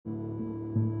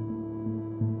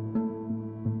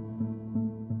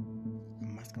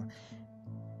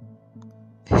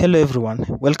Hello everyone,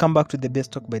 welcome back to the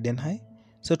Best Talk by Denhai.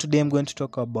 So today I'm going to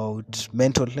talk about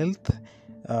mental health.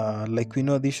 Like we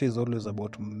know, this show is always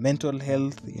about mental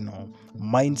health,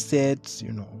 mindsets,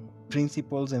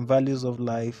 principles and values of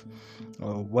life,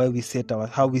 why we set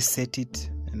how we set it,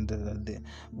 and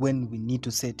when we need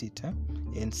to set it,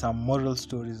 and some moral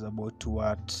stories about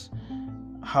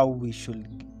how we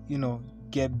should,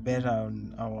 get better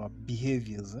on our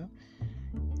behaviors.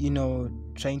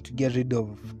 Trying to get rid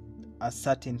of a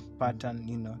certain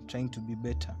pattern, trying to be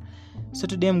better. So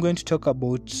today I'm going to talk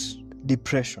about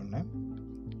depression.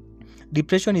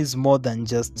 Depression is more than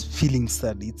just feeling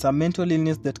sad. It's a mental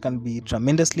illness that can be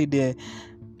tremendously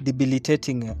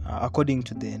debilitating, according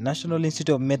to the National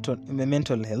Institute of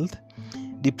Mental Health.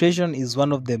 Depression is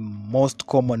one of the most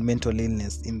common mental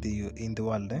illness in the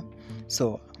world.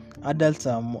 So adults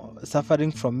are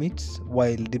suffering from it,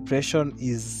 while depression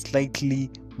is slightly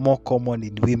more common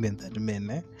in women than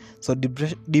men. So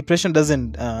depression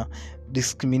doesn't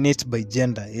discriminate by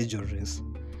gender, age, or race.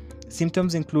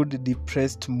 Symptoms include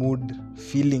depressed mood,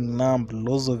 feeling numb,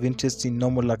 loss of interest in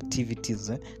normal activities,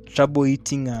 trouble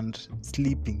eating and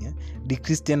sleeping,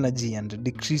 decreased energy, and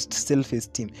decreased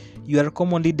self-esteem. You are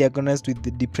commonly diagnosed with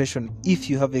the depression if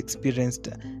you have experienced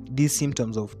these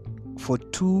symptoms for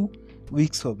 2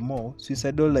 weeks or more.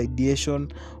 Suicidal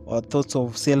ideation or thoughts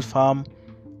of self-harm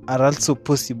are also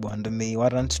possible and may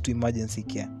warrant to emergency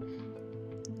care.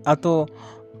 Although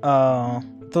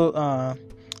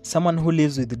someone who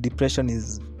lives with depression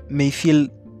may feel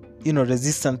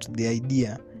resistant to the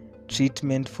idea,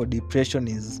 treatment for depression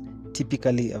is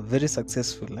typically a very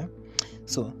successful.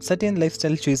 So certain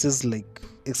lifestyle choices like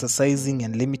exercising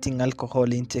and limiting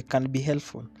alcohol intake can be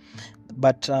helpful,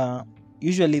 but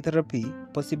usually therapy,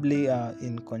 possibly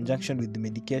in conjunction with the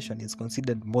medication, is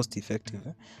considered most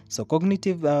effective. So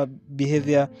cognitive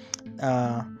behavior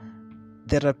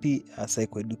therapy,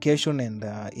 psychoeducation, and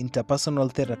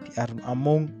interpersonal therapy are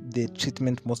among the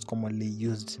treatment most commonly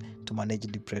used to manage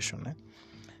depression.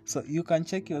 So you can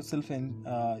check yourself, and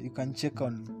you can check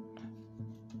on,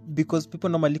 because people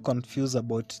normally confuse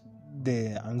about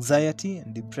the anxiety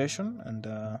and depression and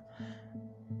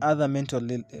other mental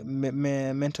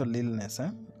illness,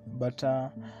 but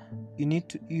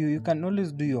you can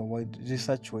always do your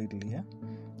research widely,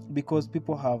 because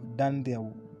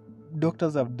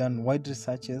doctors have done wide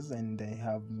researches, and they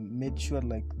have made sure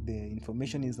like the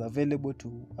information is available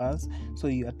to us, so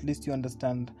you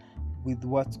understand with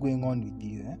what's going on with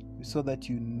you, so that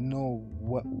you know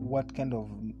what kind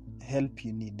of help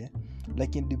you need.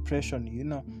 Like in depression, you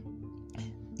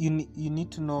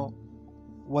need to know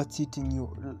what's hitting you.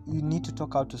 You need to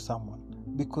talk out to someone,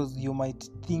 because you might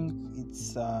think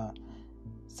it's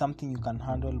something you can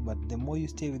handle, but the more you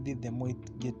stay with it, the more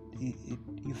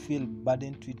you feel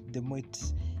burdened to it, the more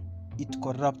it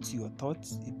corrupts your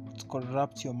thoughts, it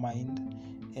corrupts your mind,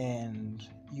 and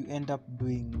you end up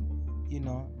doing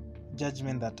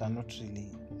judgment that are not really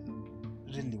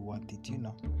worth it.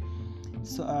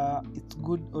 So it's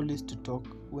good always to talk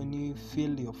when you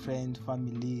feel your friend,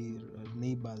 family,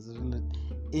 neighbors,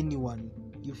 anyone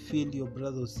you feel your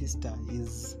brother or sister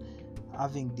is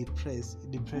having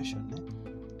depression.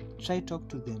 Try talk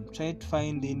to them, try to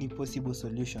find any possible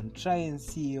solution, try and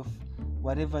see if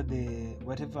whatever they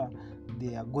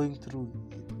are going through,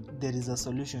 there is a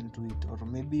solution to it, or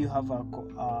maybe you have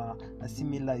a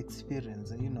similar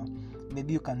experience.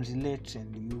 Maybe you can relate,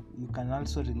 and you can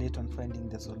also relate on finding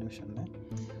the solution.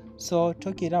 So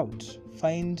talk it out,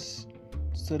 find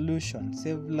solution,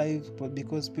 save lives,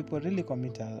 because people really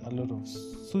commit a lot of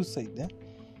suicide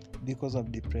because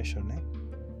of depression.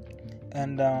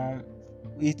 And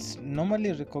it's normally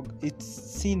it's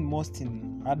seen most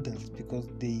in adults, because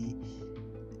there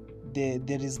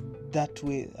is that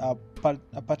way a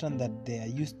pattern that they are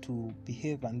used to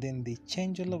behave, and then they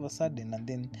change all of a sudden, and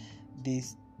then they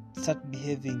start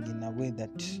behaving in a way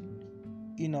that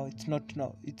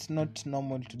it's not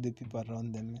normal to the people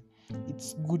around them.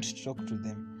 It's good to talk to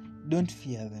them, don't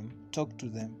fear them, talk to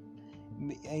them,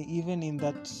 even in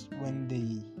that when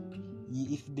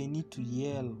if they need to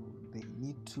yell, they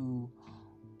need to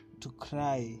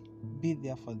cry, be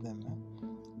there for them.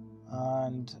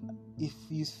 And if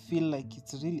you feel like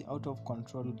it's really out of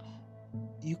control,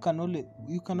 you can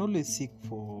always seek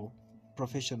for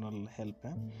professional help,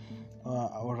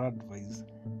 or advice,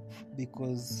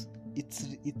 because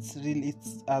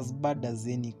it's as bad as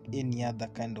any other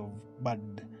kind of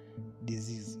bad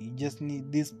disease. You just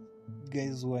need these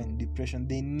guys who are in depression,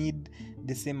 they need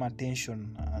the same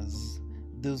attention as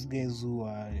those guys who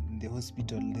are in the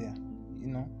hospital there.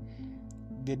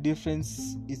 The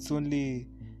difference, it's only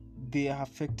they are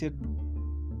affected,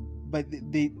 but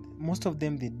most of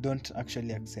them, they don't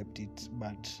actually accept it,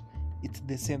 but it's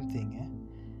the same thing,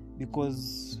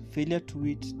 because failure to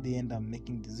it, they end up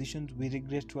making decisions we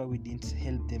regret why we didn't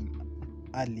help them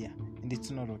earlier, and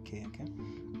it's not okay.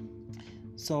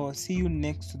 So see you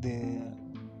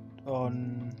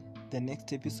on the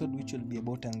next episode, which will be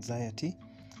about anxiety.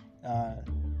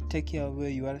 Take care where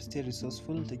you are, stay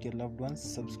resourceful, take your loved ones,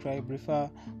 subscribe, refer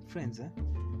friends,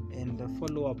 and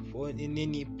follow up in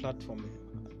any platform,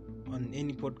 on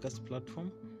any podcast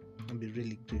platform. I'll be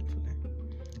really grateful.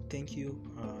 Thank you,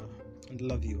 and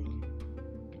love you all.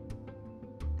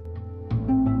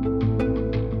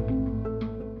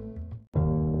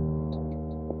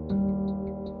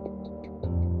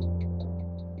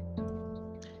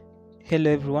 Hello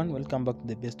everyone, welcome back to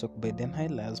the Best Talk by Den High.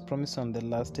 As promised on the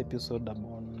last episode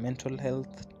about mental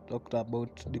health, talked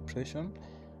about depression.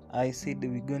 I said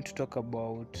we're going to talk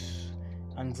about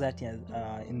anxiety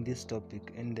in this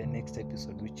topic in the next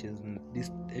episode, which is this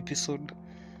episode.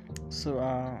 So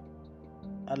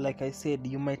like I said,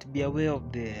 you might be aware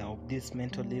of this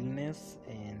mental illness,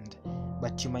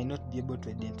 but you might not be able to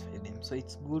identify them. So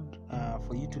it's good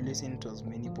for you to listen to as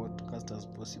many podcasts as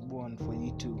possible, and for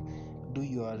you to do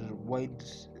your wide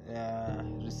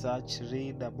research,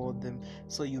 read about them,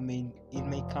 so it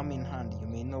may come in hand. You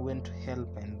may know when to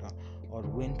help and or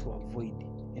when to avoid.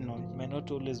 It might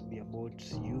not always be about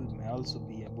you, it may also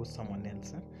be about someone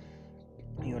else,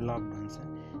 your loved ones.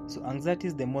 So anxiety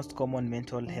is the most common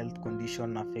mental health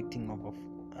condition affecting over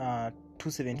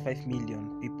 275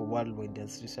 million people worldwide,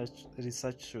 as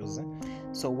research shows.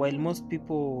 So while most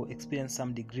people experience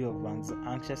some degree of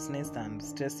anxiousness and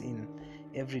stress in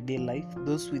everyday life,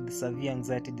 those with severe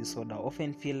anxiety disorder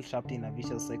often feel trapped in a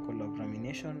vicious cycle of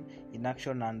rumination,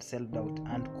 inaction, and self-doubt,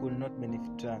 and could not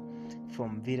benefit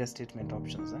from various treatment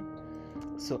options.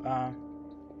 So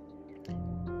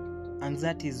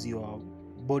anxiety is your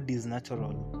body's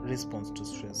natural response to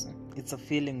stress. It's a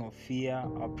feeling of fear,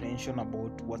 apprehension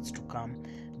about what's to come.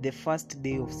 The first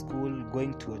day of school,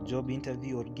 going to a job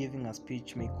interview, or giving a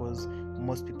speech may cause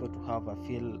most people to have a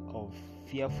feel of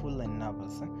fearful and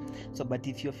nervous. So, but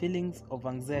if your feelings of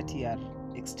anxiety are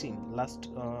extreme, last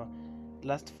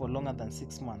for longer than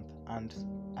 6 months, and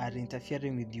are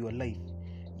interfering with your life,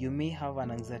 you may have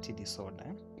an anxiety disorder.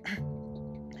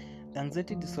 The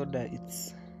anxiety disorder,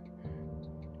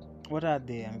 what are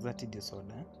the anxiety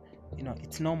disorder?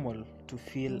 It's normal to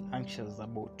feel anxious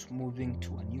about moving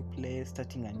to a new place,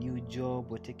 starting a new job,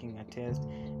 or taking a test.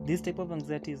 This type of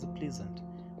anxiety is pleasant,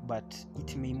 but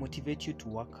it may motivate you to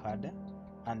work harder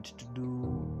and to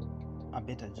do a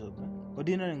better job.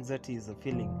 Ordinary anxiety is a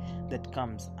feeling that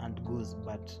comes and goes,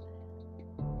 but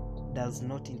does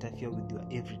not interfere with your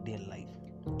everyday life.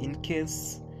 In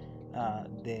case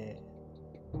of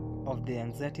the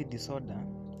anxiety disorder,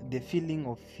 the feeling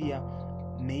of fear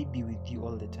may be with you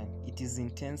all the time. It is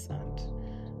intense and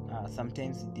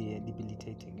sometimes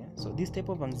debilitating. So this type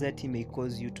of anxiety may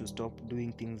cause you to stop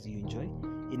doing things you enjoy.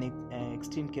 In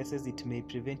extreme cases, it may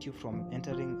prevent you from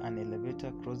entering an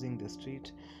elevator, crossing the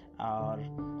street, or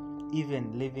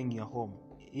even leaving your home.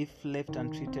 If left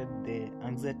untreated, the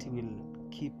anxiety will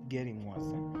keep getting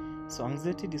worse. So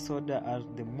anxiety disorder are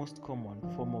the most common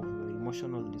form of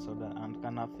emotional disorder and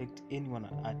can affect anyone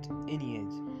at any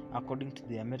age. According to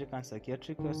the American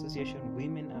Psychiatric Association,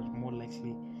 women are more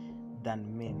likely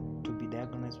than men to be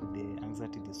diagnosed with the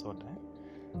anxiety disorder.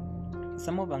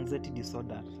 Some of anxiety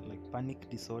disorder, like panic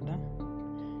disorder,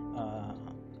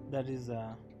 that is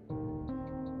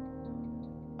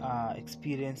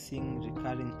experiencing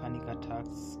recurring panic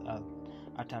attacks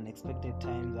at unexpected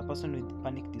times. A person with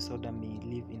panic disorder may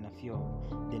live in a fear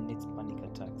of the next panic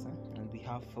attacks. And we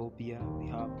have phobia, we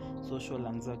have social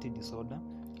anxiety disorder.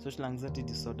 Social anxiety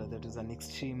disorder, that is an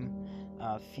extreme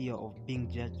fear of being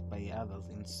judged by others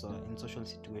in social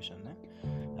situations.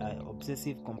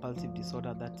 Obsessive compulsive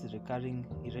disorder, that's recurring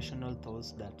irrational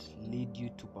thoughts that lead you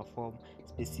to perform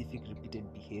specific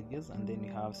repeated behaviors. And then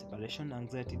you have separation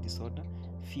anxiety disorder,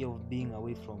 fear of being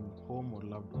away from home or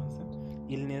loved ones.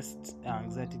 Illness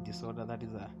anxiety disorder, that is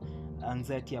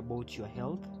anxiety about your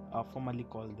health, formerly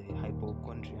called the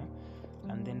hypochondria.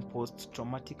 And then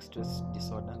post-traumatic stress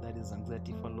disorder, that is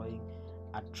anxiety following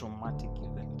a traumatic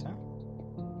event.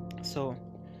 So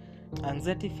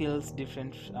anxiety feels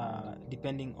different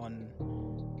depending on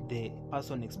the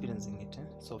person experiencing it.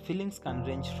 So feelings can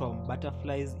range from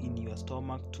butterflies in your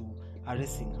stomach to a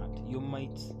racing heart. You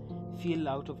might feel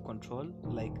out of control,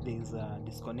 like there's a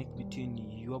disconnect between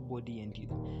your body and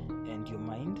your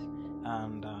mind.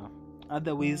 And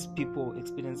other ways people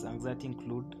experience anxiety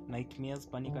include nightmares,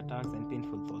 panic attacks, and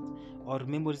painful thoughts, or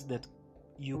memories that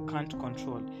you can't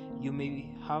control. You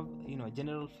may have a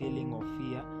general feeling of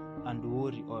fear and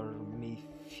worry or may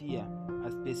fear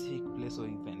a specific place or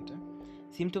event.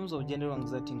 Symptoms of general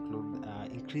anxiety include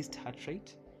increased heart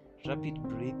rate, rapid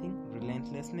breathing,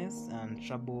 relentlessness, and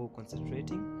trouble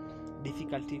concentrating,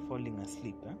 difficulty falling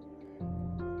asleep.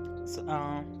 So,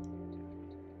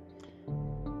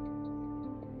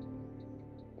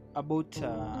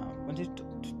 wanted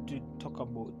to talk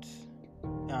about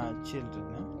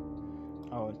children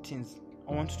or teens.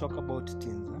 I want to talk about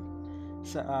teens.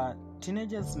 So,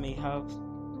 teenagers may have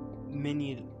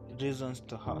many reasons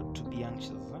to be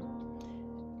anxious.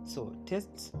 So,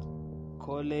 tests,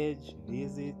 college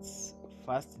visits,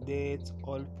 first dates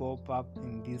all pop up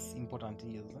in these important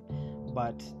years.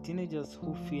 But teenagers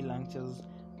who feel anxious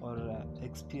or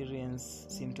experience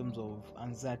symptoms of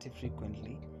anxiety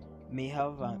frequently may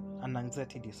have an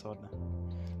anxiety disorder.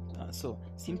 So,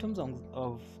 symptoms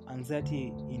of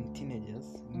anxiety in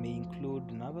teenagers may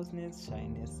include nervousness,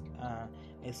 shyness,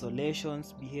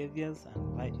 isolations, behaviors,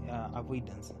 and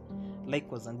avoidance.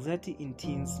 Likewise, anxiety in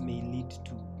teens may lead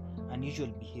to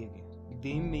unusual behavior.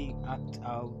 They may act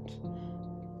out,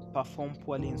 perform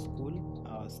poorly in school,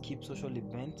 skip social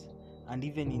events, and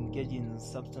even engage in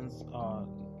substance or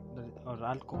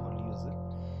alcohol use.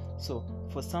 So,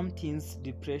 for some teens,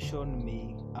 depression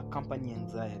may accompany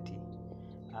anxiety.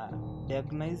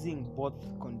 Diagnosing both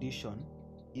conditions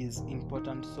is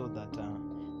important so that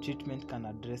treatment can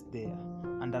address the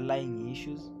underlying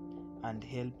issues and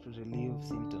help relieve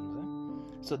symptoms.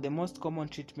 So the most common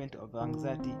treatment of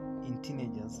anxiety in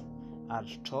teenagers are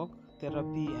talk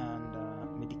therapy and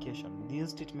medication.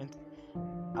 These treatments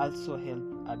also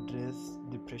help address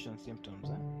depression symptoms.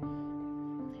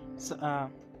 So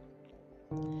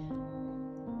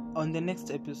on the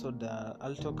next episode,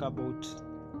 I'll talk about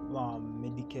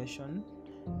medication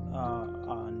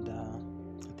and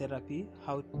therapy,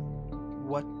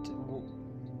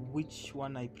 which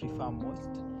one I prefer most,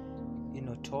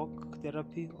 talk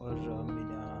therapy or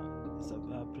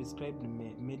prescribed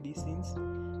medicines.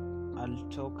 I'll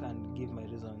talk and give my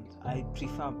reasons. I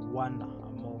prefer one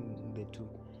among the two.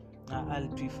 I'll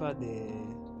prefer the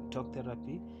talk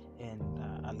therapy, and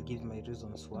I'll give my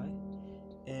reasons why.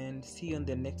 And see you on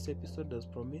the next episode as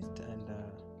promised, and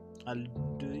I'll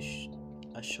do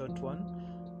a short one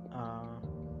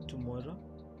tomorrow.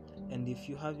 And if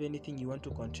you have anything you want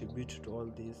to contribute to all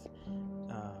this,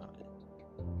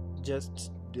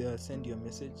 just send your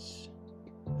message,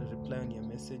 reply on your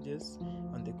messages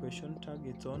on the question tag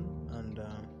it's on, and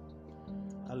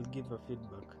I'll give a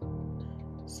feedback.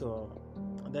 So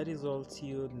that is all. See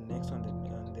you next on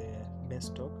the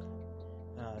best talk.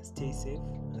 Stay safe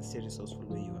and stay resourceful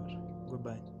where you are.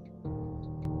 Goodbye.